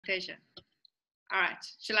pleasure. All right.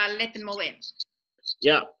 Shall I let them all in?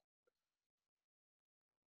 Yeah.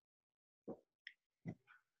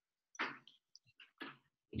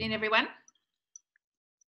 Good evening, everyone.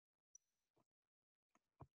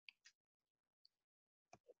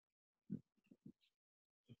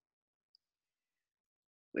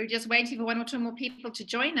 We're just waiting for one or two more people to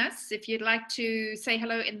join us. If you'd like to say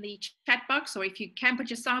hello in the chat box, or if you can put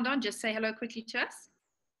your sound on, just say hello quickly to us.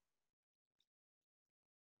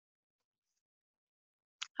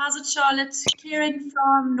 How's it, Charlotte? Karen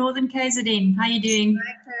from Northern KZN. How are you doing?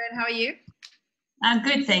 Hi, Karen. How are you? I'm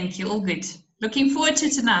good, thank you. All good. Looking forward to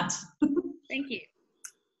tonight. Thank you.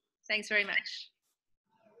 Thanks very much.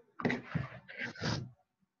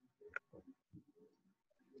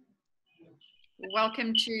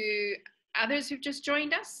 Welcome to others who've just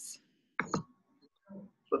joined us.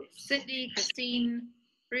 Cindy, Christine,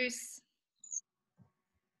 Bruce.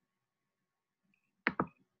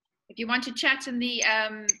 If you want to chat in the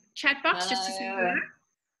chat box, just to say hello.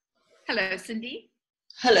 Hello, Cindy.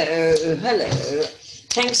 Hello, hello.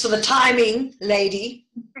 Thanks for the timing, lady.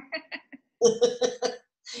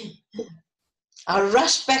 I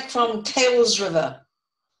rushed back from Kales River.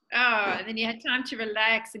 Oh, and then you had time to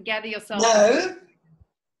relax and gather yourself. No,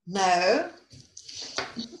 no.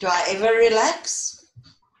 Do I ever relax?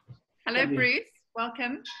 Hello, Bruce.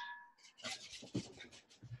 Welcome.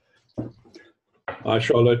 Hi,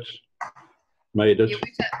 Charlotte. Made it. You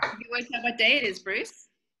worked out what day it is, Bruce?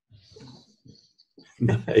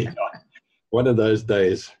 One of those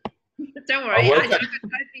days. Don't worry, I could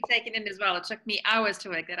totally taken in as well. It took me hours to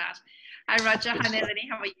work that out. Hi, Roger. Hi, Melanie.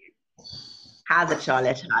 How are you? How's it,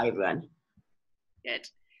 Charlotte? Hi, everyone. Good.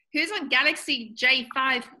 Who's on Galaxy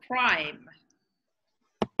J5 Prime?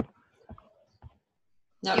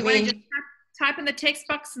 Not you want me. to just type in the text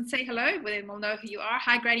box and say hello, then we'll know who you are.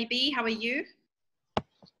 Hi, Granny B. How are you?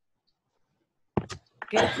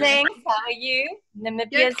 Good, thanks. How are you?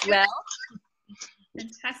 Namibia as well.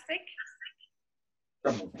 Fantastic.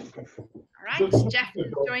 All right, Jeff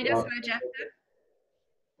joined us. Hello, Jeff.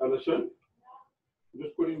 Alison,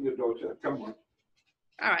 just putting the dogs out. Come on.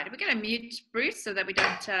 All right, we're going to mute Bruce so that we don't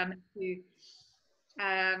have to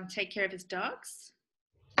take care of his dogs.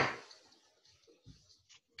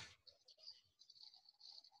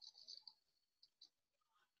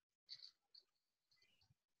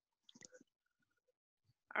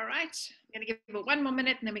 All right, I'm going to give it 1 more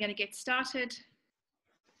minute and then we're going to get started.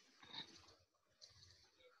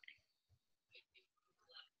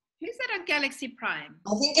 Who's that on Galaxy Prime?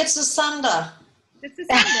 I think it's the Sunder. It's the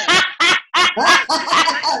Sunder.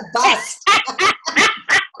 Bust.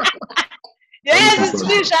 Yes, it's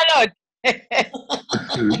true, Charlotte. There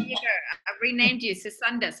you go. I've renamed you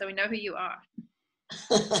Sisanda, so we know who you are.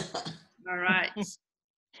 All right.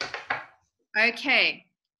 Okay.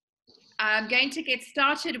 I'm going to get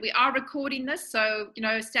started. We are recording this, so,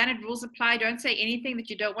 standard rules apply. Don't say anything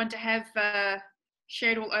that you don't want to have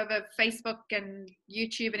shared all over Facebook and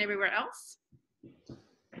YouTube and everywhere else.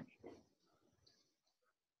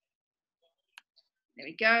 There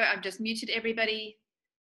we go. I've just muted everybody.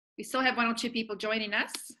 We still have 1 or 2 people joining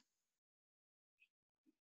us.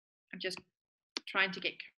 I'm just trying to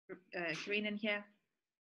get Karine in here.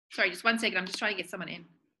 Sorry, just 1 second. I'm just trying to get someone in.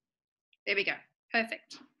 There we go.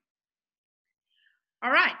 Perfect. All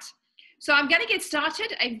right. So I'm going to get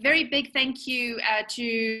started. A very big thank you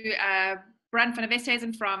to Brand van der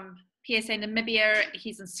Westhuizen from PSA Namibia.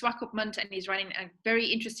 He's in Swakopmund and he's running a very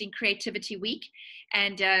interesting creativity week.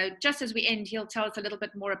 And just as we end, he'll tell us a little bit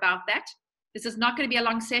more about that. This is not going to be a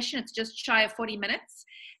long session. It's just shy of 40 minutes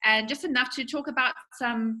and just enough to talk about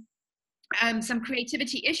some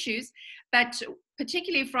creativity issues. But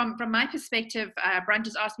particularly from my perspective, Brand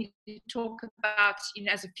has asked me to talk about,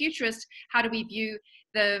 as a futurist, how do we view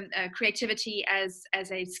the creativity as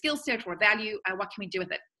a skill set or a value? What can we do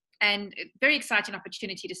with it? And very exciting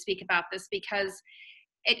opportunity to speak about this because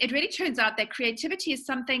it really turns out that creativity is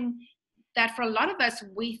something that for a lot of us,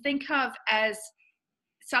 we think of as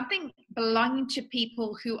something belonging to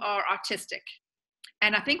people who are artistic.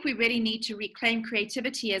 And I think we really need to reclaim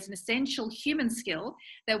creativity as an essential human skill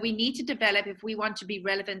that we need to develop if we want to be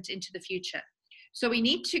relevant into the future. So we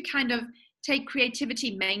need to kind of take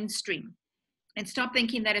creativity mainstream and stop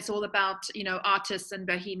thinking that it's all about, artists and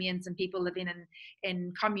bohemians and people living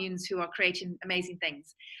in communes who are creating amazing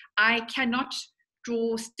things. I cannot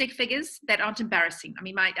draw stick figures that aren't embarrassing. I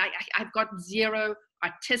mean, I've got zero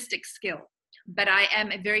artistic skill, but I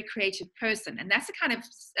am a very creative person. And that's the kind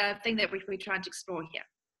of thing that we're trying to explore here.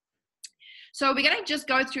 So we're going to just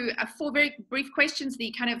go through 4 very brief questions,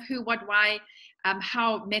 the kind of who, what, why,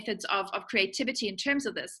 how methods of creativity in terms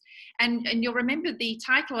of this. And you'll remember the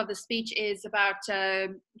title of the speech is about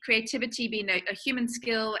creativity being a human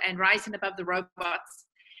skill and rising above the robots.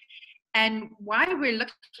 And why we're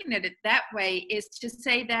looking at it that way is to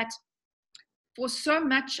say that for so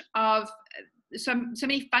much of so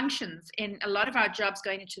many functions in a lot of our jobs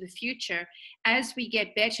going into the future, as we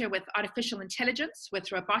get better with artificial intelligence, with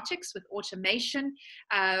robotics, with automation,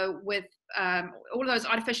 with all of those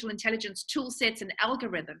artificial intelligence tool sets and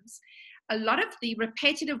algorithms, a lot of the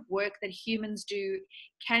repetitive work that humans do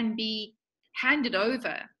can be handed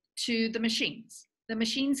over to the machines. The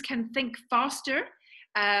machines can think faster,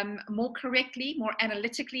 more correctly, more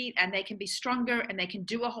analytically, and they can be stronger, and they can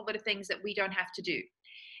do a whole lot of things that we don't have to do.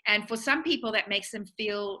 And for some people, that makes them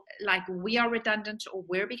feel like we are redundant or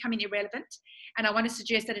we're becoming irrelevant. And I want to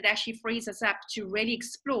suggest that it actually frees us up to really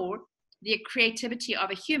explore the creativity of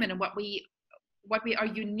a human and what we are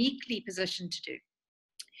uniquely positioned to do.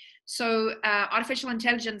 So artificial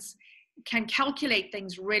intelligence can calculate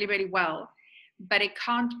things really, really well, but it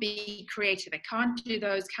can't be creative. It can't do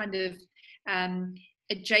those kind of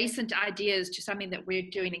adjacent ideas to something that we're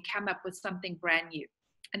doing and come up with something brand new.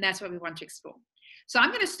 And that's what we want to explore. So I'm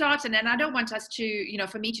going to start, and then I don't want us to,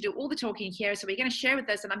 for me to do all the talking here. So we're going to share with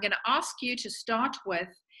us, and I'm going to ask you to start with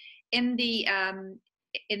in the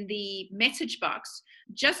message box,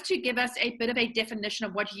 just to give us a bit of a definition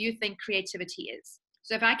of what you think creativity is.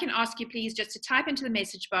 So if I can ask you, please, just to type into the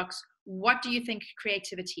message box, what do you think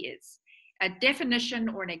creativity is? A definition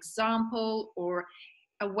or an example or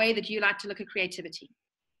a way that you like to look at creativity.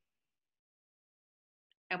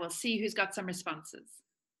 And we'll see who's got some responses.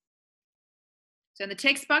 So in the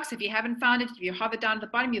text box, if you haven't found it, if you hover down at the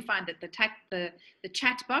bottom, you'll find it, the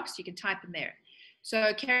chat box, you can type in there.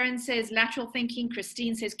 So Karen says lateral thinking,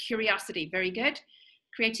 Christine says curiosity, very good.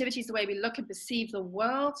 Creativity is the way we look and perceive the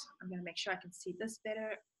world. I'm going to make sure I can see this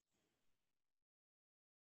better.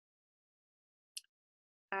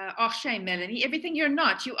 Oh, shame, Melanie. Everything you're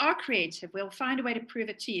not, you are creative. We'll find a way to prove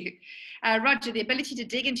it to you. Roger, the ability to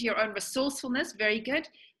dig into your own resourcefulness, very good.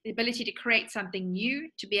 The ability to create something new,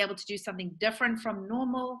 to be able to do something different from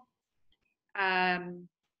normal. The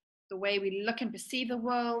way we look and perceive the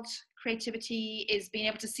world. Creativity is being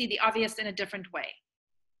able to see the obvious in a different way.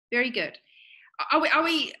 Very good. Are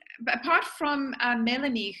we apart from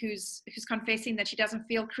Melanie, who's confessing that she doesn't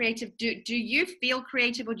feel creative, do you feel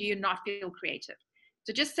creative or do you not feel creative?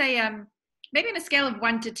 So just say, maybe on a scale of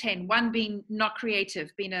 1 to 10, 1 being not creative,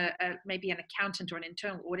 being maybe an accountant or an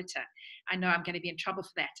internal auditor. I know I'm going to be in trouble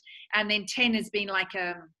for that. And then 10 is being like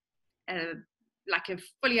a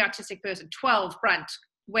fully artistic person. 12, front,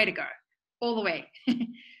 way to go, all the way.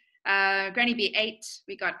 Granny B, 8.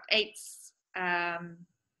 We got 8s.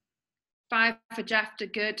 5 for Jafta,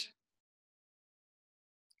 good.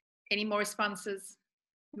 Any more responses?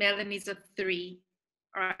 Melanie's a 3.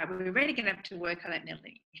 All right, we're really going to have to work on that,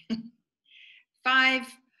 Melanie. 5.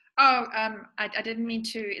 Oh, I didn't mean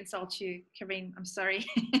to insult you, Karine. I'm sorry.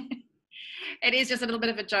 It is just a little bit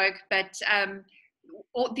of a joke, but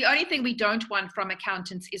the only thing we don't want from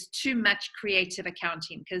accountants is too much creative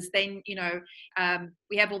accounting, because then,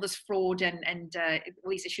 we have all this fraud and all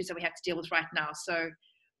these issues that we have to deal with right now. So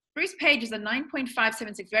Bruce Page is a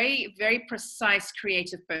 9.576, very, very precise,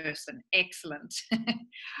 creative person. Excellent.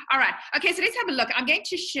 All right. Okay, so let's have a look. I'm going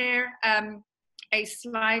to share a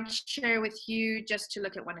slide share with you just to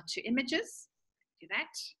look at 1 or 2 images. Do that.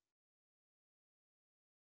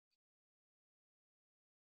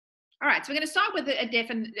 All right, so we're going to start with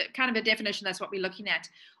kind of a definition. That's what we're looking at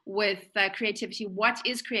with creativity. What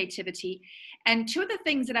is creativity? And 2 of the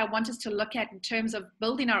things that I want us to look at in terms of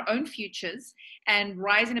building our own futures and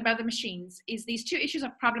rising above the machines is these 2 issues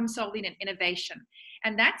of problem solving and innovation.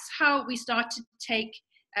 And that's how we start to take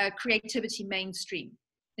creativity mainstream,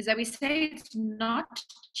 is that we say it's not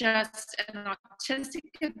just an artistic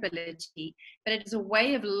ability, but it is a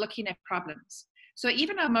way of looking at problems. So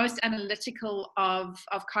even our most analytical of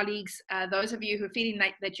colleagues, those of you who are feeling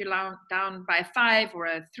like that you're down by a 5 or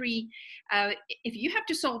a 3, if you have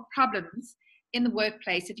to solve problems in the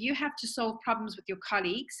workplace, if you have to solve problems with your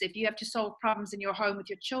colleagues, if you have to solve problems in your home with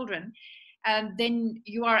your children, then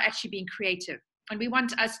you are actually being creative. And we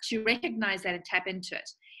want us to recognize that and tap into it.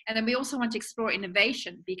 And then we also want to explore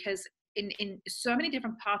innovation, because in so many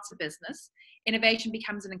different parts of business, innovation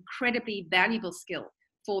becomes an incredibly valuable skill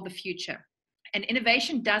for the future. And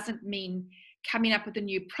innovation doesn't mean coming up with a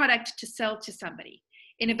new product to sell to somebody.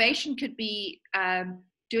 Innovation could be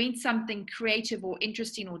doing something creative or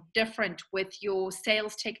interesting or different with your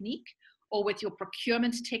sales technique, or with your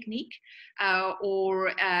procurement technique,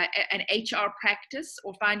 or an HR practice,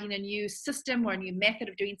 or finding a new system or a new method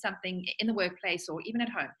of doing something in the workplace or even at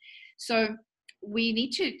home. So we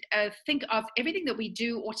need to think of everything that we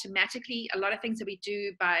do automatically, a lot of things that we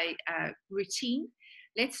do by routine.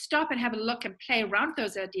 Let's stop and have a look and play around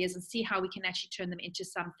those ideas and see how we can actually turn them into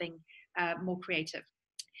something more creative.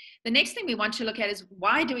 The next thing we want to look at is,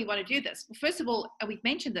 why do we want to do this? Well, first of all, we've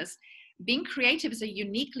mentioned this, being creative is a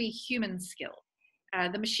uniquely human skill.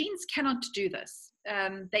 The machines cannot do this.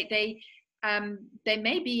 They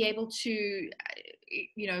may be able to,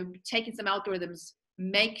 take in some algorithms,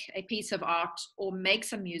 make a piece of art or make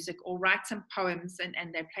some music or write some poems, and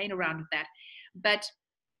they're playing around with that. But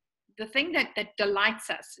the thing that delights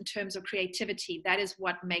us in terms of creativity, that is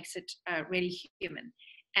what makes it really human.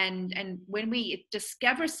 And when we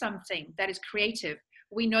discover something that is creative,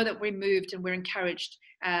 we know that we're moved and we're encouraged,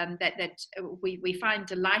 that we find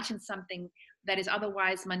delight in something that is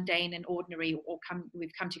otherwise mundane and ordinary, or we've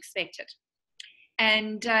come to expect it.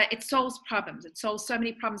 And it solves problems. It solves so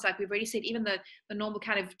many problems, like we've already said, even the normal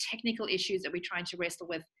kind of technical issues that we're trying to wrestle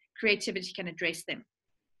with, creativity can address them.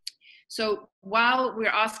 So while we're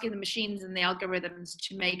asking the machines and the algorithms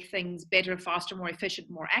to make things better, faster, more efficient,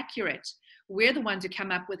 more accurate, we're the ones who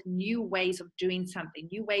come up with new ways of doing something,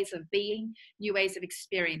 new ways of being, new ways of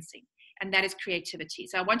experiencing. And that is creativity.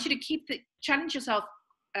 So I want you to challenge yourself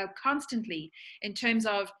constantly in terms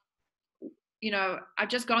of, I've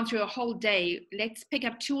just gone through a whole day. Let's pick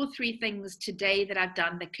up 2 or 3 things today that I've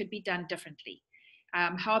done that could be done differently.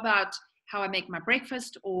 How about how I make my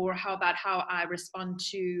breakfast, or how about how I respond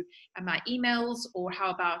to my emails, or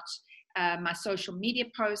how about my social media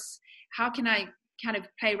posts? How can I kind of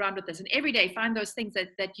play around with this? And every day find those things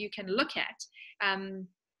that you can look at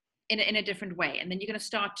in a different way. And then you're going to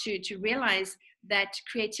start to realize that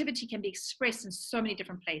creativity can be expressed in so many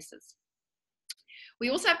different places. We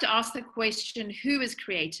also have to ask the question, who is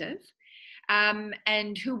creative,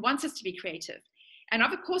 and who wants us to be creative? And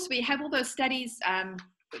of course, we have all those studies.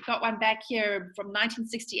 We've got one back here from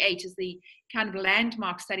 1968, is the kind of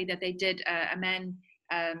landmark study that they did. A man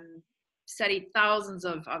studied thousands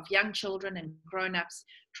of young children and grown-ups,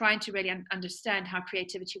 trying to really understand how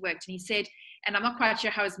creativity worked. And he said, and I'm not quite sure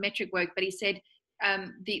how his metric worked, but he said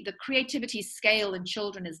the creativity scale in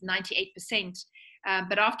children is 98%.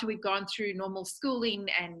 But after we've gone through normal schooling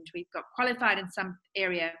and we've got qualified in some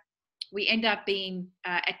area, we end up being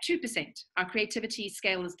at 2%. Our creativity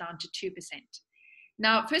scale is down to 2%.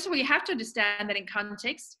 Now, first of all, you have to understand that in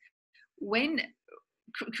context, when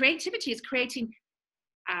creativity is creating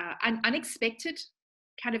unexpected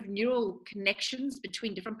kind of neural connections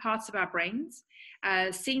between different parts of our brains,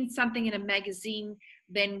 seeing something in a magazine,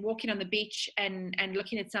 then walking on the beach and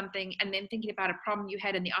looking at something, and then thinking about a problem you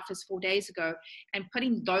had in the office 4 days ago, and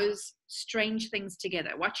putting those strange things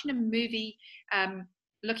together, watching a movie,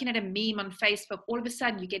 looking at a meme on Facebook, all of a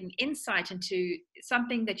sudden you get an insight into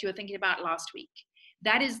something that you were thinking about last week.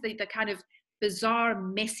 That is the kind of bizarre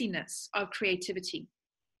messiness of creativity.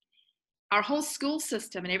 Our whole school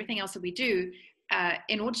system and everything else that we do,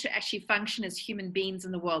 in order to actually function as human beings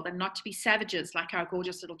in the world and not to be savages like our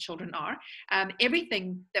gorgeous little children are,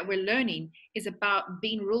 everything that we're learning is about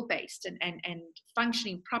being rule-based and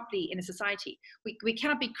functioning properly in a society. We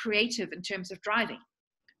cannot be creative in terms of driving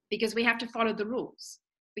because we have to follow the rules.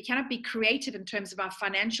 We cannot be creative in terms of our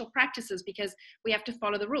financial practices because we have to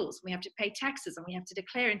follow the rules. We have to pay taxes and we have to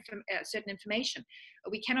declare certain information.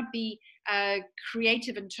 We cannot be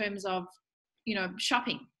creative in terms of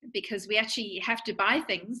shopping because we actually have to buy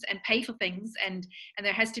things and pay for things, and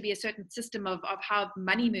there has to be a certain system of how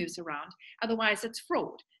money moves around. Otherwise, it's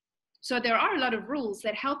fraud. So there are a lot of rules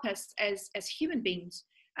that help us as human beings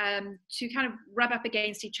to kind of rub up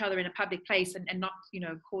against each other in a public place and not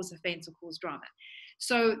cause offense or cause drama.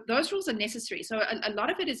 So those rules are necessary. So a lot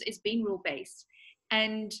of it is being rule-based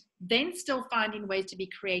and then still finding ways to be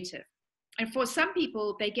creative. And for some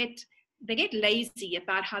people, they get lazy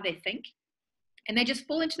about how they think, and they just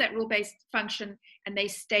fall into that rule-based function and they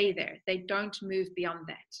stay there. They don't move beyond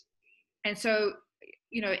that. And so,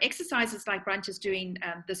 exercises like Brunch is doing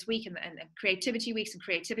this week, and creativity weeks and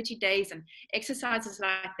creativity days and exercises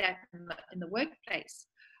like that in the workplace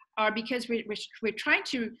are because we're trying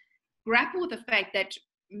to grapple with the fact that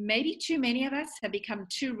maybe too many of us have become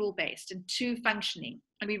too rule-based and too functioning,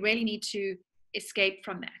 and we really need to escape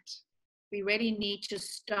from that. We really need to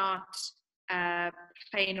start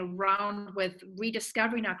playing around with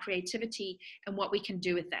rediscovering our creativity and what we can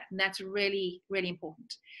do with that, and that's really, really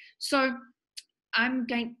important. So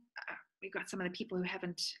we've got some of the people who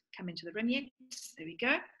haven't come into the room yet. There we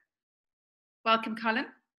go. Welcome, Colin.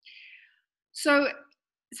 So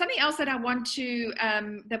something else that I want to,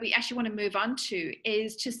 that we actually want to move on to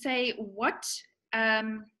is to say what,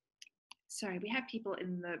 sorry, we have people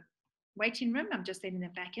in the waiting room. I'm just letting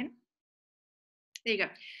them back in. There you go.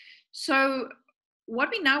 So what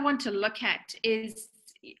we now want to look at is,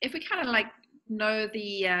 if we kind of like know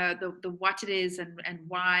the what it is and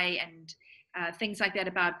why and things like that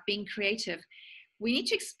about being creative, we need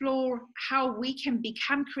to explore how we can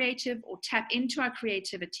become creative or tap into our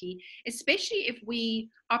creativity, especially if we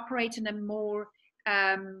operate in a more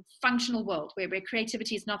functional world where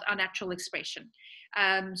creativity is not our natural expression.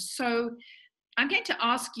 So I'm going to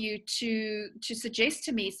ask you to suggest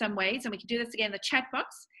to me some ways, and we can do this again in the chat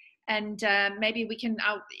box. And maybe we can,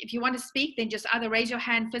 if you want to speak, then just either raise your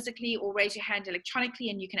hand physically or raise your hand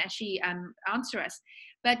electronically, and you can actually answer us.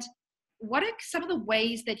 But what are some of the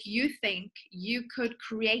ways that you think you could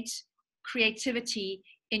create creativity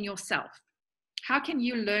in yourself? How can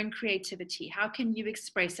you learn creativity? How can you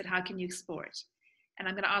express it? How can you explore it? And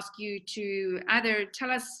I'm going to ask you to either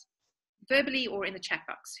tell us verbally or in the chat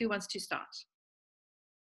box. Who wants to start?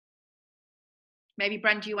 Maybe,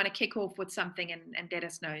 Brent, do you want to kick off with something and let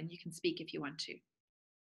us know, and you can speak if you want to.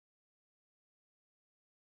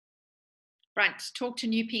 Brent, talk to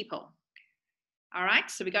new people. All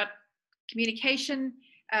right, so we got communication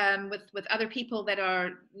with other people that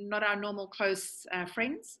are not our normal close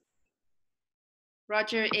friends.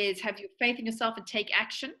 Roger is have your faith in yourself and take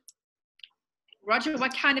action. Roger,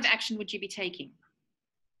 what kind of action would you be taking?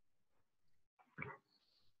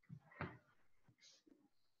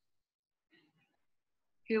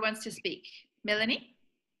 Who wants to speak? Melanie?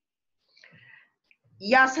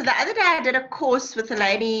 Yeah, so the other day I did a course with a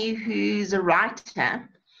lady who's a writer.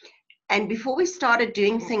 And before we started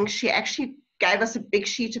doing things, she actually gave us a big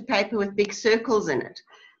sheet of paper with big circles in it.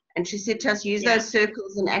 And she said to us, use those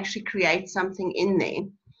circles and actually create something in there,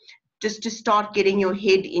 just to start getting your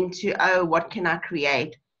head into, oh, what can I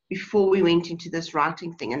create, before we went into this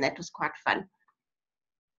writing thing. And that was quite fun.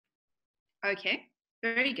 Okay,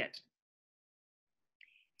 very good.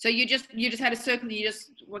 So you just had a circle and you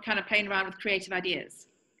just were kind of playing around with creative ideas.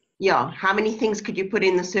 Yeah, how many things could you put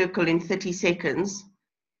in the circle in 30 seconds?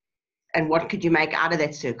 And what could you make out of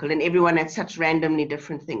that circle? And everyone had such randomly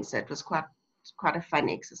different things. So it was quite a fun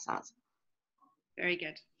exercise. Very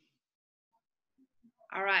good.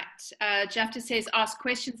 All right. Jafta says, ask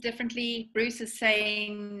questions differently. Bruce is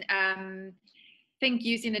saying, think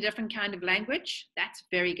using a different kind of language. That's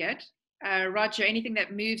very good. Roger, anything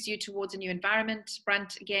that moves you towards a new environment.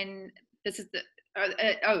 Brunt, again, this is the,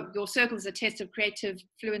 your circle is a test of creative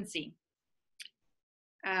fluency.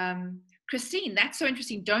 Christine, that's so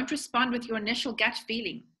interesting. Don't respond with your initial gut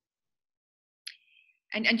feeling.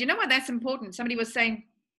 And you know why that's important? Somebody was saying,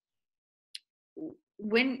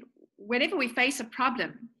 whenever we face a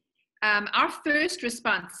problem, our first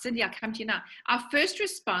response, Cindy, I'll come to you now. Our first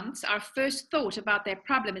response, our first thought about that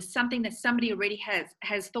problem is something that somebody already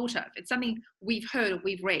has thought of. It's something we've heard or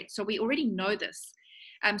we've read. So we already know this.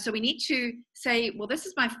 So we need to say, well, this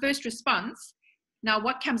is my first response. Now,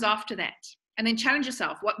 what comes after that? And then challenge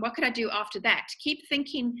yourself. What could I do after that? Keep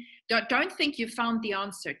thinking. Don't think you've found the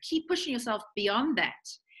answer. Keep pushing yourself beyond that,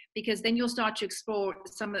 because then you'll start to explore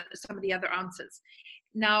some of the other answers.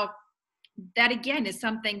 Now, that again is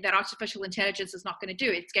something that artificial intelligence is not going to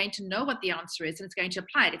do. It's going to know what the answer is and it's going to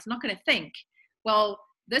apply it. It's not going to think, well,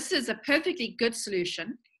 this is a perfectly good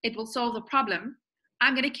solution. It will solve the problem.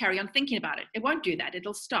 I'm going to carry on thinking about it. It won't do that.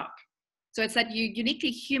 It'll stop. So it's that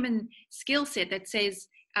uniquely human skill set that says,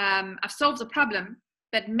 I've solved the problem,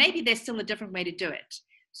 but maybe there's still a different way to do it.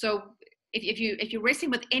 So if you're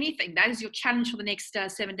wrestling with anything, that is your challenge for the next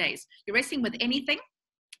 7 days. You're wrestling with anything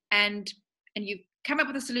and you've come up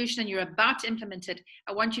with a solution and you're about to implement it.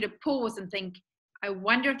 I want you to pause and think, I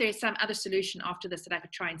wonder if there's some other solution after this that I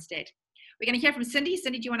could try instead. We're going to hear from Cindy.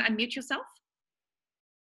 Cindy, do you want to unmute yourself?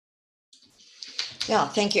 Yeah,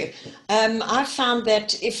 thank you. I've found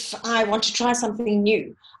that if I want to try something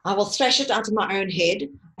new, I will thrash it out of my own head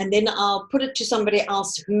and then I'll put it to somebody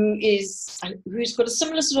else who's got a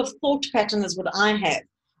similar sort of thought pattern as what I have.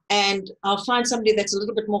 And I'll find somebody that's a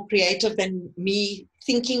little bit more creative than me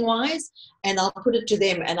thinking wise, and I'll put it to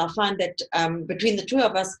them. And I'll find that between the two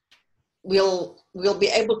of us, we'll be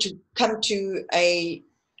able to come to a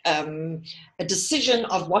decision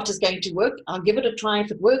of what is going to work. I'll give it a try.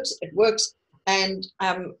 If it works, it works. And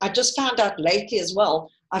I just found out lately as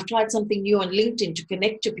well, I've tried something new on LinkedIn to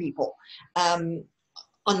connect to people on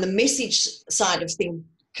the message side of things,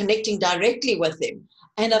 connecting directly with them.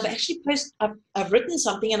 And I've actually I've written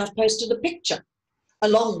something and I've posted a picture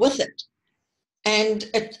along with it. And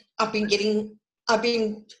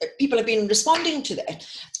people have been responding to that.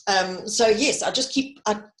 So yes,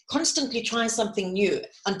 I constantly try something new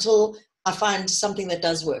until I find something that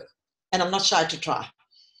does work, and I'm not shy to try.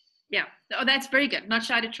 Yeah, oh, that's very good. Not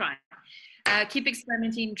shy to try. Keep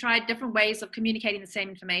experimenting, try different ways of communicating the same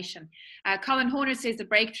information. Colin Horner says the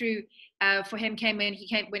breakthrough for him came when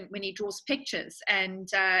he draws pictures. And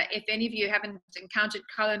if any of you haven't encountered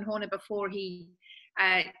Colin Horner before, he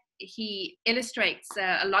illustrates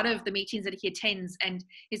a lot of the meetings that he attends, and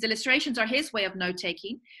his illustrations are his way of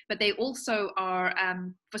note-taking, but they also are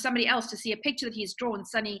for somebody else to see a picture that he's drawn.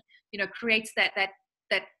 Suddenly, creates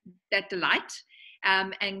that delight.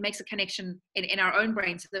 And makes a connection in our own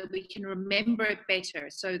brain so that we can remember it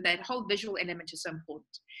better. So that whole visual element is so important.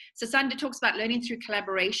 So Sandra talks about learning through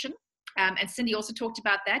collaboration. And Cindy also talked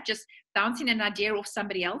about that, just bouncing an idea off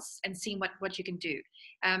somebody else and seeing what you can do.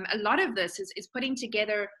 A lot of this is putting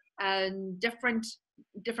together different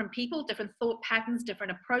people, different thought patterns,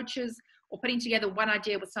 different approaches, or putting together one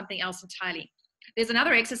idea with something else entirely. There's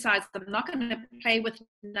another exercise that I'm not going to play with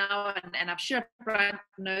now, and I'm sure Brian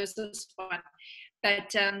knows this one.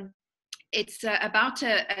 But it's about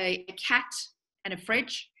a cat and a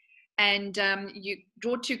fridge, and you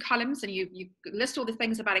draw two columns and you list all the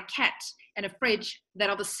things about a cat and a fridge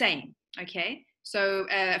that are the same. Okay, so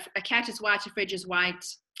a cat is white, a fridge is white.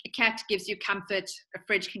 A cat gives you comfort, a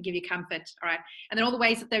fridge can give you comfort. All right, and then all the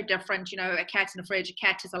ways that they're different. A cat and a fridge. A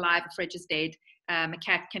cat is alive, a fridge is dead. A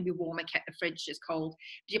cat can be warm, a fridge is cold.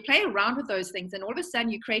 But you play around with those things, and all of a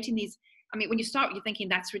sudden you're creating these. I mean, when you start, you're thinking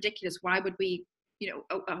that's ridiculous. Why would we?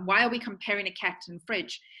 Why are we comparing a cat and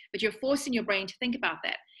fridge? But you're forcing your brain to think about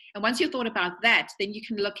that. And once you've thought about that, then you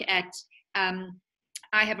can look at,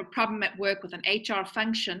 I have a problem at work with an HR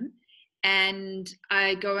function, and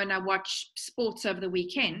I go and I watch sports over the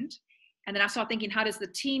weekend. And then I start thinking, how does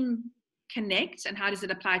the team connect and how does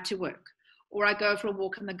it apply to work? Or I go for a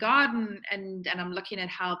walk in the garden and I'm looking at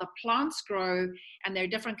how the plants grow, and there are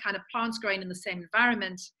different kind of plants growing in the same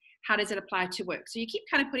environment. How does it apply to work? So you keep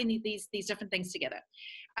kind of putting these different things together.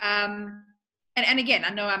 And again,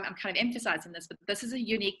 I know I'm kind of emphasizing this, but this is a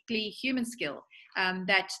uniquely human skill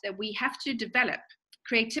that we have to develop.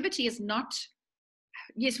 Creativity is not,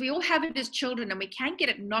 yes, we all have it as children and we can get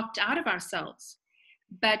it knocked out of ourselves,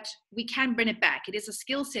 but we can bring it back. It is a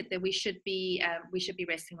skill set that we should be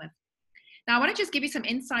wrestling with. Now, I want to just give you some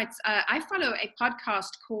insights. I follow a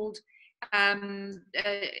podcast called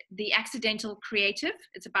The Accidental Creative.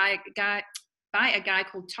 It's by a guy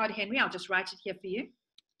called Todd Henry. I'll just write it here for you.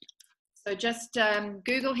 So just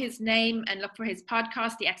Google his name and look for his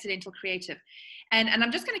podcast, The Accidental Creative. And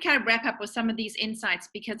I'm just going to kind of wrap up with some of these insights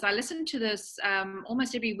because I listen to this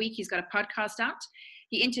almost every week. He's got a podcast out.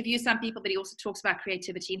 He interviews some people, but he also talks about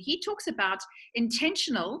creativity. And he talks about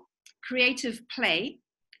intentional creative play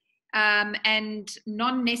and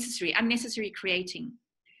unnecessary creating.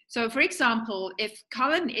 So for example, if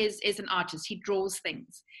Colin is an artist, he draws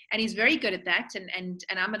things and he's very good at that. And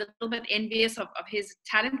I'm a little bit envious of his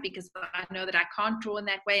talent because I know that I can't draw in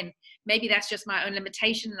that way. And maybe that's just my own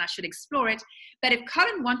limitation and I should explore it. But if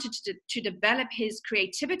Colin wanted to develop his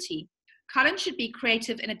creativity, Colin should be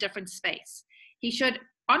creative in a different space. He should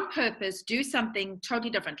on purpose do something totally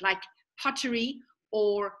different, like pottery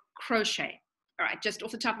or crochet. All right, just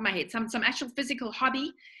off the top of my head, some actual physical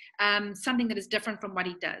hobby. Something that is different from what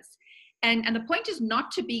he does. And the point is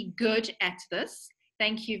not to be good at this.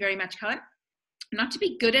 Thank you very much, Colin. Not to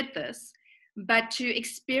be good at this, but to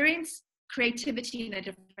experience creativity in a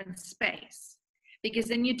different space, because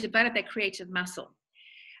then you develop that creative muscle.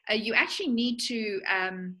 You actually need to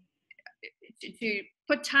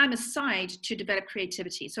put time aside to develop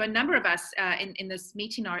creativity. So a number of us in this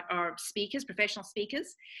meeting are speakers, professional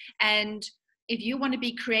speakers, and if you want to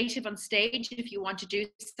be creative on stage, if you want to do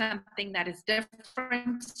something that is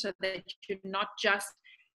different so that you're not just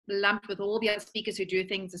lumped with all the other speakers who do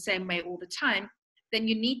things the same way all the time, then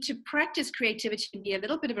you need to practice creativity and be a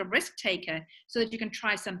little bit of a risk taker so that you can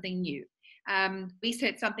try something new. We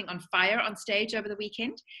set something on fire on stage over the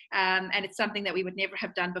weekend, and it's something that we would never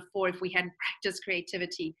have done before if we hadn't practiced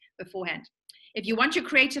creativity beforehand. If you want your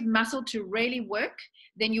creative muscle to really work,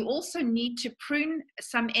 then you also need to prune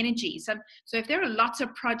some energy. So if there are lots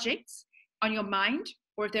of projects on your mind,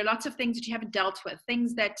 or if there are lots of things that you haven't dealt with,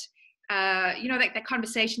 things that, like that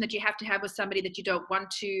conversation that you have to have with somebody that you don't want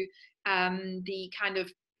to, the kind of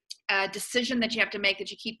decision that you have to make that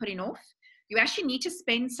you keep putting off, you actually need to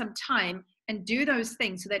spend some time and do those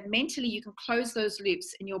things so that mentally you can close those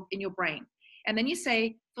loops in your brain. And then you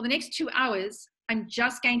say, for the next 2 hours, I'm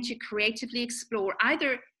just going to creatively explore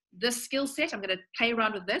either this skill set, I'm going to play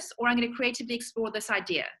around with this, or I'm going to creatively explore this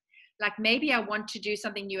idea. Like maybe I want to do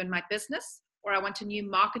something new in my business, or I want a new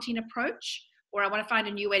marketing approach, or I want to find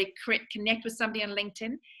a new way to connect with somebody on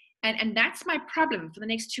LinkedIn. And that's my problem for the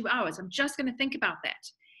next 2 hours. I'm just going to think about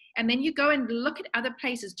that. And then you go and look at other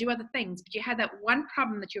places, do other things, but you have that one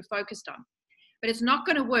problem that you're focused on. But it's not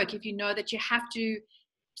going to work if you know that you have to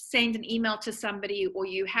send an email to somebody, or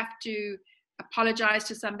you have to apologize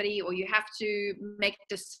to somebody, or you have to make a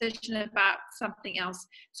decision about something else.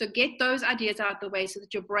 So get those ideas out of the way so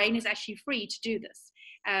that your brain is actually free to do this.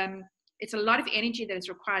 It's a lot of energy that is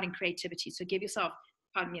required in creativity. So give yourself,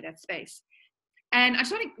 pardon me, that space. And I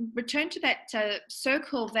just want to return to that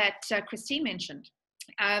circle that Christine mentioned.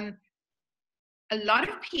 A lot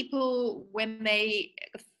of people, when they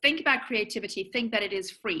think about creativity, think that it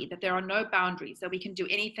is free, that there are no boundaries, that we can do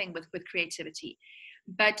anything with creativity.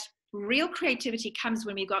 But real creativity comes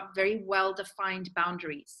when we've got very well-defined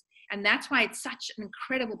boundaries. And that's why it's such an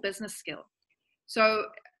incredible business skill. So,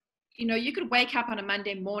 you know, you could wake up on a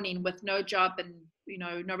Monday morning with no job and, you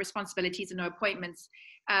know, no responsibilities and no appointments.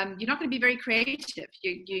 You're not going to be very creative.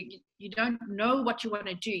 You don't know what you want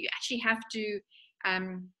to do. You actually have to,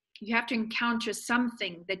 you have to encounter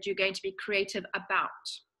something that you're going to be creative about.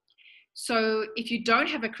 So if you don't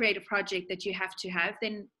have a creative project that you have to have,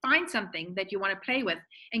 then find something that you want to play with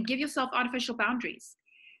and give yourself artificial boundaries.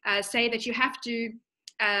 Say that you have to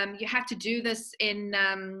do this in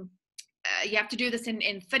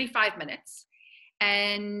 35 minutes,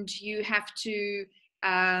 and you have to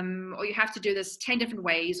or you have to do this 10 different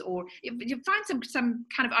ways, or you find some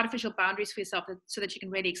kind of artificial boundaries for yourself so that you can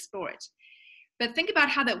really explore it. But think about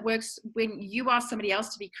how that works when you ask somebody else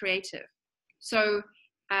to be creative. So,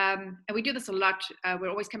 and we do this a lot. We're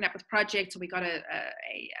always coming up with projects, or we got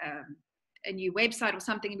a new website or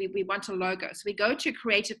something, and we want a logo. So we go to a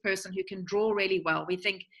creative person who can draw really well. We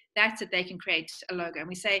think that's it, they can create a logo. And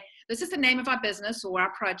we say, this is the name of our business or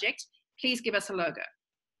our project. Please give us a logo.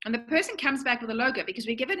 And the person comes back with a logo because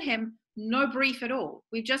we've given him no brief at all.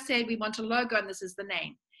 We've just said we want a logo and this is the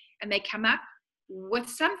name. And they come up with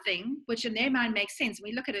something which in their mind makes sense. And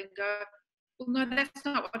we look at it and go, well, no, that's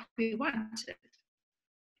not what we wanted.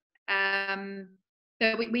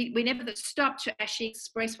 So we never stop to actually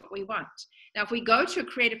express what we want. Now, if we go to a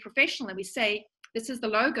creative professional and we say, this is the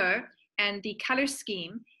logo and the color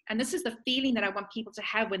scheme, and this is the feeling that I want people to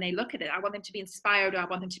have when they look at it. I want them to be inspired, or I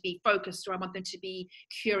want them to be focused, or I want them to be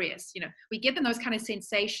curious. You know, we give them those kind of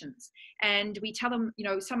sensations, and we tell them, you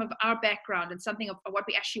know, some of our background and something of what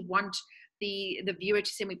we actually want the viewer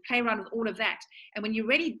to see. And we play around with all of that. And when you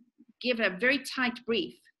really give a very tight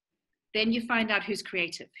brief, then you find out who's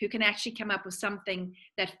creative, who can actually come up with something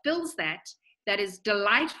that fills that is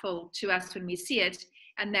delightful to us when we see it,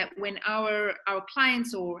 and that when our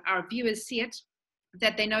clients or our viewers see it,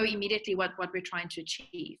 that they know immediately what we're trying to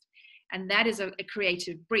achieve. And that is a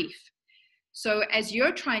creative brief. So as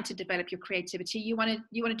you're trying to develop your creativity, you want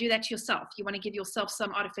to do that to yourself. You want to give yourself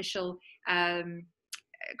some artificial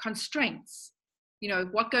constraints. You know,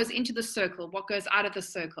 what goes into the circle, what goes out of the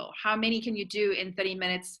circle, how many can you do in 30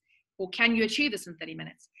 minutes, or can you achieve this in 30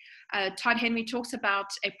 minutes? Todd Henry talks about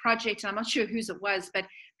a project, and I'm not sure whose it was, but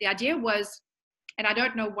the idea was, and I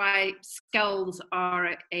don't know why skulls are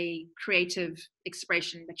a creative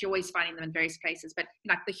expression, but you're always finding them in various places, but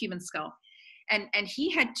like the human skull. And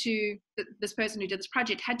he had to, this person who did this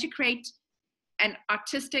project had to create an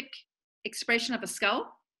artistic expression of a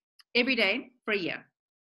skull every day for a year.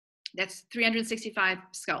 That's 365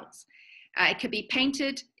 skulls. It could be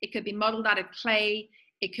painted, it could be modeled out of clay,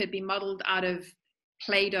 it could be modeled out of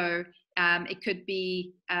Play-Doh, it could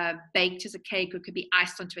be baked as a cake, or it could be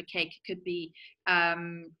iced onto a cake, it could be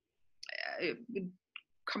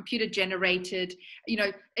computer generated. You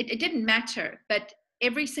know, it didn't matter, but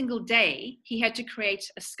every single day he had to create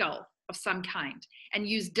a skull of some kind and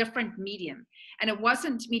use different medium. And it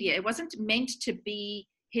wasn't meant to be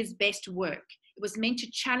his best work. It was meant to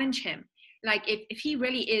challenge him. Like, if he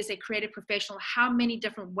really is a creative professional, how many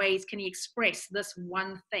different ways can he express this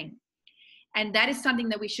one thing? And that is something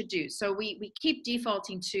that we should do. So we keep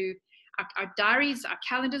defaulting to our diaries, our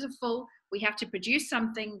calendars are full. We have to produce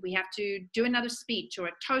something. We have to do another speech, or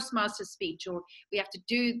a Toastmaster speech, or we have to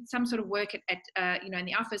do some sort of work at in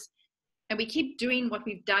the office. And we keep doing what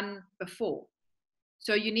we've done before.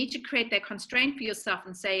 So you need to create that constraint for yourself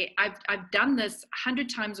and say, I've done this 100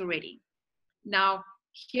 times already. Now,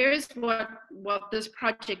 here's what this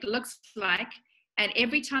project looks like. And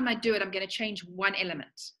every time I do it, I'm going to change one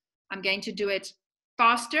element. I'm going to do it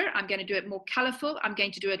faster. I'm going to do it more colorful. I'm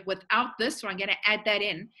going to do it without this, or I'm going to add that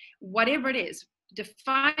in. Whatever it is,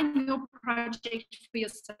 define your project for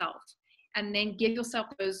yourself, and then give yourself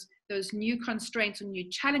those new constraints and new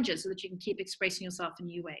challenges so that you can keep expressing yourself in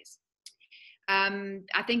new ways.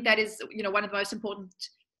 I think that is, one of the most important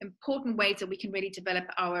important ways that we can really develop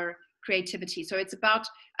our creativity. So it's about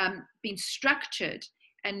being structured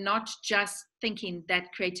and not just thinking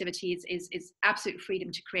that creativity is absolute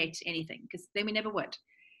freedom to create anything, because then we never would.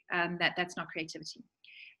 That's not creativity.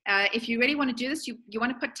 If you really want to do this, you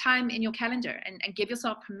want to put time in your calendar and give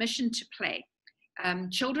yourself permission to play.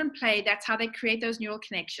 Children play, that's how they create those neural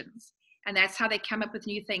connections. And that's how they come up with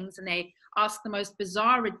new things, and they ask the most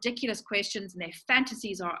bizarre, ridiculous questions, and their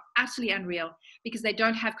fantasies are utterly unreal because they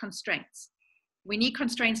don't have constraints. We need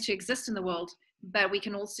constraints to exist in the world, but we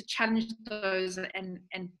can also challenge those and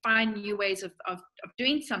find new ways of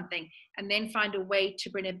doing something, and then find a way to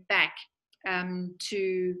bring it back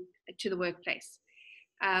to the workplace.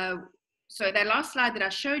 So that last slide that I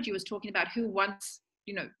showed you was talking about who wants,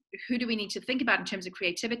 who do we need to think about in terms of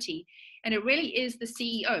creativity? And it really is the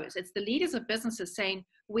CEOs. It's the leaders of businesses saying,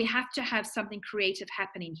 we have to have something creative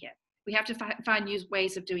happening here. We have to find new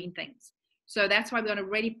ways of doing things. So that's why we want to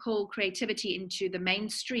really pull creativity into the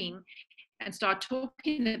mainstream and start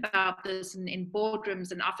talking about this in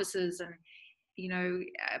boardrooms and offices and,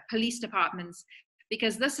 police departments,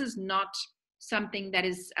 because this is not something that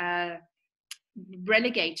is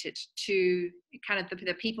relegated to kind of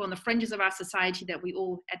the people on the fringes of our society that we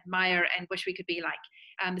all admire and wish we could be like.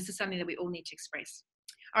 This is something that we all need to express.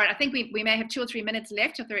 All right, I think we may have 2 or 3 minutes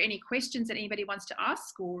left. If there are any questions that anybody wants to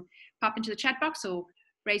ask, or pop into the chat box or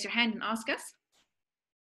raise your hand and ask us.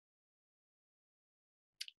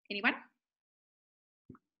 Anyone?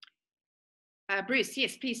 Bruce,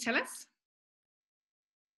 yes, please tell us.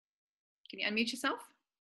 Can you unmute yourself?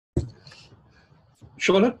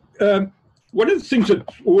 Charlotte, one of the things that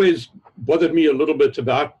always bothered me a little bit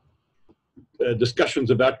about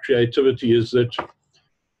discussions about creativity is that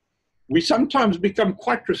we sometimes become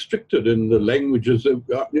quite restricted in the languages.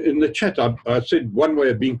 In the chat, I said one way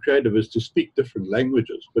of being creative is to speak different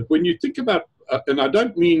languages. But when you think about, and I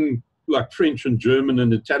don't mean like French and German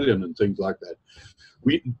and Italian and things like that.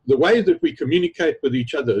 The way that we communicate with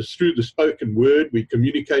each other is through the spoken word. We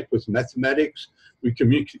communicate with mathematics. We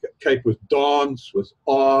communicate with dance, with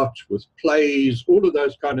art, with plays, all of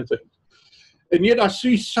those kind of things. And yet I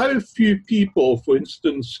see so few people, for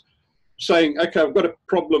instance, saying, okay, I've got a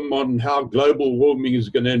problem on how global warming is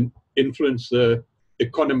going to influence the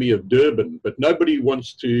economy of Durban, but nobody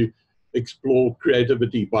wants to explore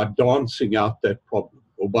creativity by dancing out that problem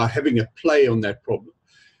or by having a play on that problem.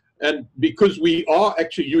 And because we are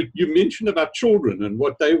actually, you mentioned about children and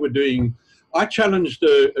what they were doing. I challenged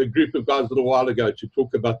a group of guys a little while ago to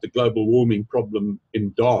talk about the global warming problem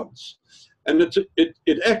in dance. And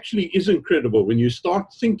it actually is incredible when you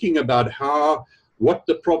start thinking about what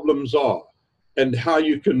the problems are and how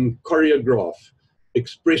you can choreograph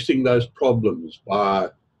expressing those problems by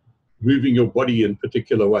moving your body in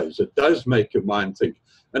particular ways. It does make your mind think.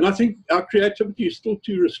 And I think our creativity is still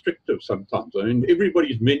too restrictive sometimes. I mean,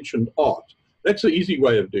 everybody's mentioned art. That's the easy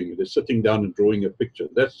way of doing it, is sitting down and drawing a picture.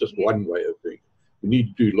 That's just one way of doing it. We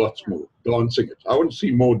need to do lots more. Dancing it. I want to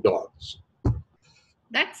see more dance.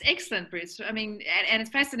 That's excellent, Bruce. I mean, and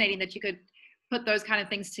it's fascinating that you could put those kind of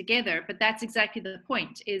things together, but that's exactly the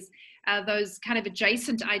point, is those kind of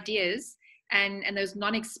adjacent ideas and those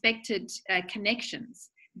non-expected connections.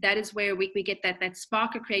 That is where we get that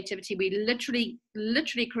spark of creativity. We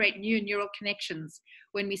literally create new neural connections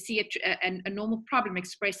when we see a normal problem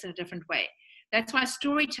expressed in a different way. That's why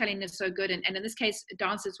storytelling is so good. And in this case,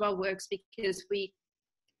 dance as well works, because we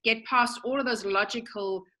get past all of those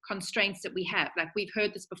logical constraints that we have. Like, we've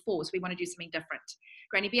heard this before, so we want to do something different.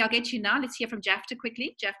 Granny B, I'll get to you now. Let's hear from Jafta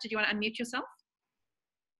quickly. Jafta, do you want to unmute yourself?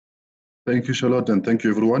 Thank you, Charlotte, and thank you,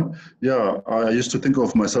 everyone. Yeah, I used to think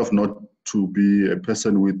of myself not to be a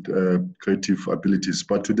person with creative abilities,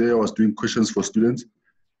 but today I was doing questions for students.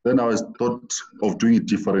 Then I thought of doing it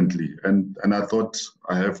differently, and I thought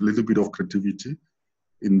I have a little bit of creativity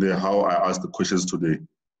in how I ask the questions today.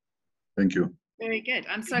 Thank you. Very good.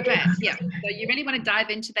 I'm so glad. Yeah. So you really want to dive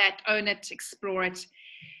into that, own it, explore it.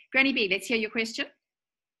 Granny B, let's hear your question.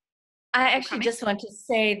 I actually just want to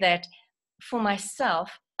say that for myself,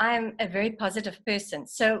 I'm a very positive person.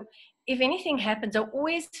 So if anything happens, I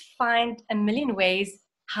always find a million ways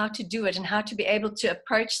how to do it and how to be able to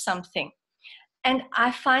approach something. And I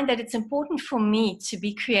find that it's important for me to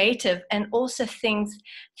be creative and also think,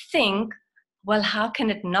 well, how can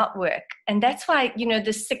it not work? And that's why,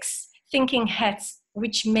 the 6 thinking hats,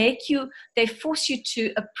 which they force you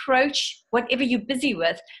to approach whatever you're busy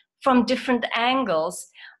with from different angles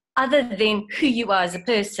other than who you are as a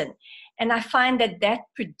person. And I find that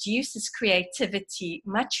produces creativity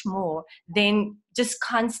much more than just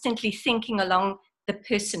constantly thinking along the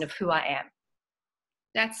person of who I am.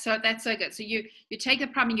 That's so good. So you take the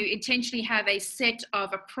problem, you intentionally have a set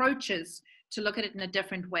of approaches to look at it in a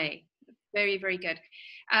different way. Very, very good.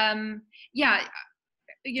 Yeah,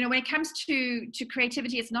 when it comes to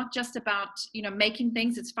creativity, it's not just about making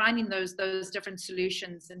things. It's finding those different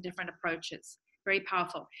solutions and different approaches. Very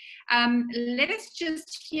powerful. Let us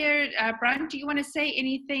just hear, Brian, do you want to say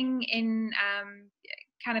anything in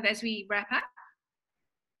kind of as we wrap up?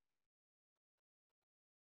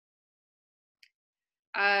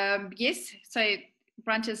 Yes, so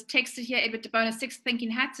Brunt has texted here, Edward DeBona, 6 thinking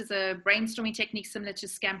hats is a brainstorming technique similar to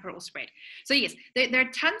Scamper or Spread. So yes, there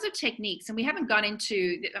are tons of techniques, and we haven't gone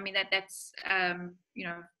into, I mean, that's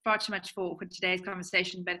far too much for today's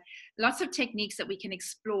conversation, but lots of techniques that we can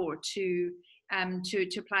explore to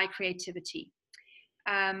apply creativity.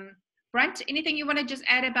 Brunt, anything you want to just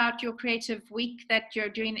add about your creative week that you're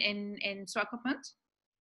doing in Swakopmund?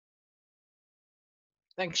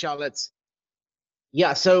 Thanks, Charlotte.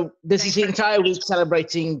 Yeah, so this is the entire week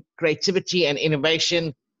celebrating creativity and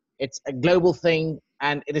innovation. It's a global thing,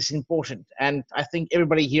 and it is important. And I think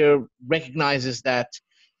everybody here recognizes that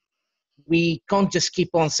we can't just keep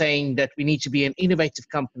on saying that we need to be an innovative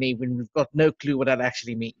company when we've got no clue what that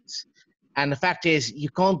actually means. And the fact is, you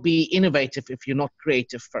can't be innovative if you're not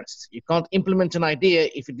creative first. You can't implement an idea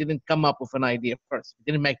if you didn't come up with an idea first, if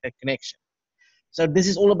you didn't make that connection. So this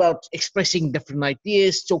is all about expressing different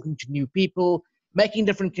ideas, talking to new people, making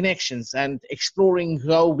different connections, and exploring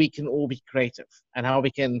how we can all be creative and how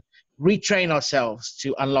we can retrain ourselves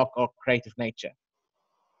to unlock our creative nature.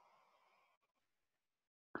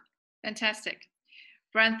 Fantastic.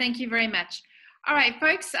 Brian, thank you very much. All right,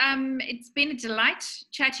 folks, it's been a delight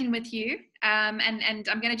chatting with you. And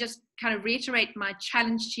I'm going to just kind of reiterate my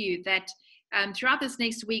challenge to you that throughout this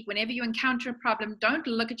next week, whenever you encounter a problem, don't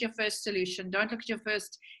look at your first solution. Don't look at your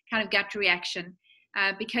first kind of gut reaction,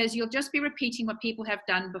 because you'll just be repeating what people have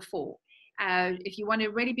done before. If you want to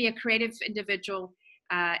really be a creative individual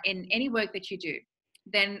in any work that you do,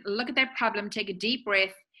 then look at that problem, take a deep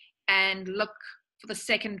breath, and look for the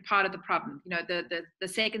second part of the problem, the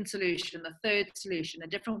second solution, the third solution, a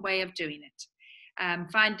different way of doing it.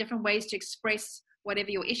 Find different ways to express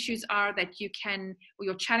whatever your issues are that you can, or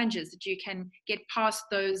your challenges, that you can get past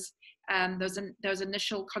those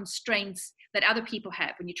initial constraints that other people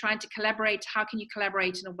have. When you're trying to collaborate, how can you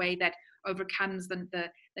collaborate in a way that overcomes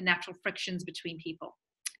the natural frictions between people?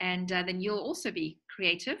 And then you'll also be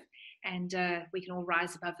creative, and we can all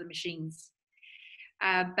rise above the machines.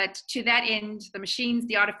 But to that end, the machines,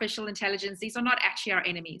 the artificial intelligence, these are not actually our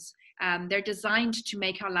enemies. They're designed to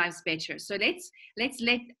make our lives better. So let's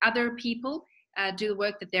let other people do the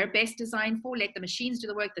work that they're best designed for. Let the machines do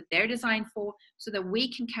the work that they're designed for, so that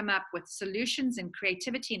we can come up with solutions and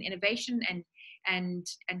creativity and innovation and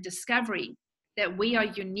discovery that we are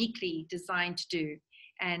uniquely designed to do.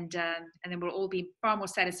 And then we'll all be far more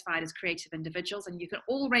satisfied as creative individuals, and you can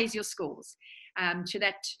all raise your scores to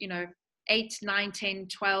that, 8, 9, 10,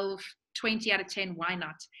 12, 20 out of 10, why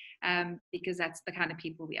not? Because that's the kind of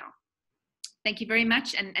people we are. Thank you very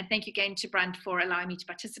much. And thank you again to Brand for allowing me to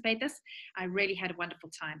participate in this. I really had a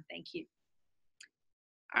wonderful time. Thank you.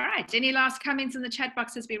 All right. Any last comments in the chat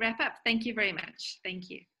box as we wrap up? Thank you very much.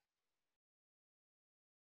 Thank you.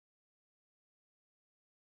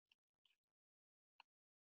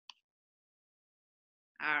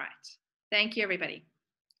 All right. Thank you, everybody.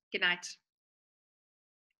 Good night.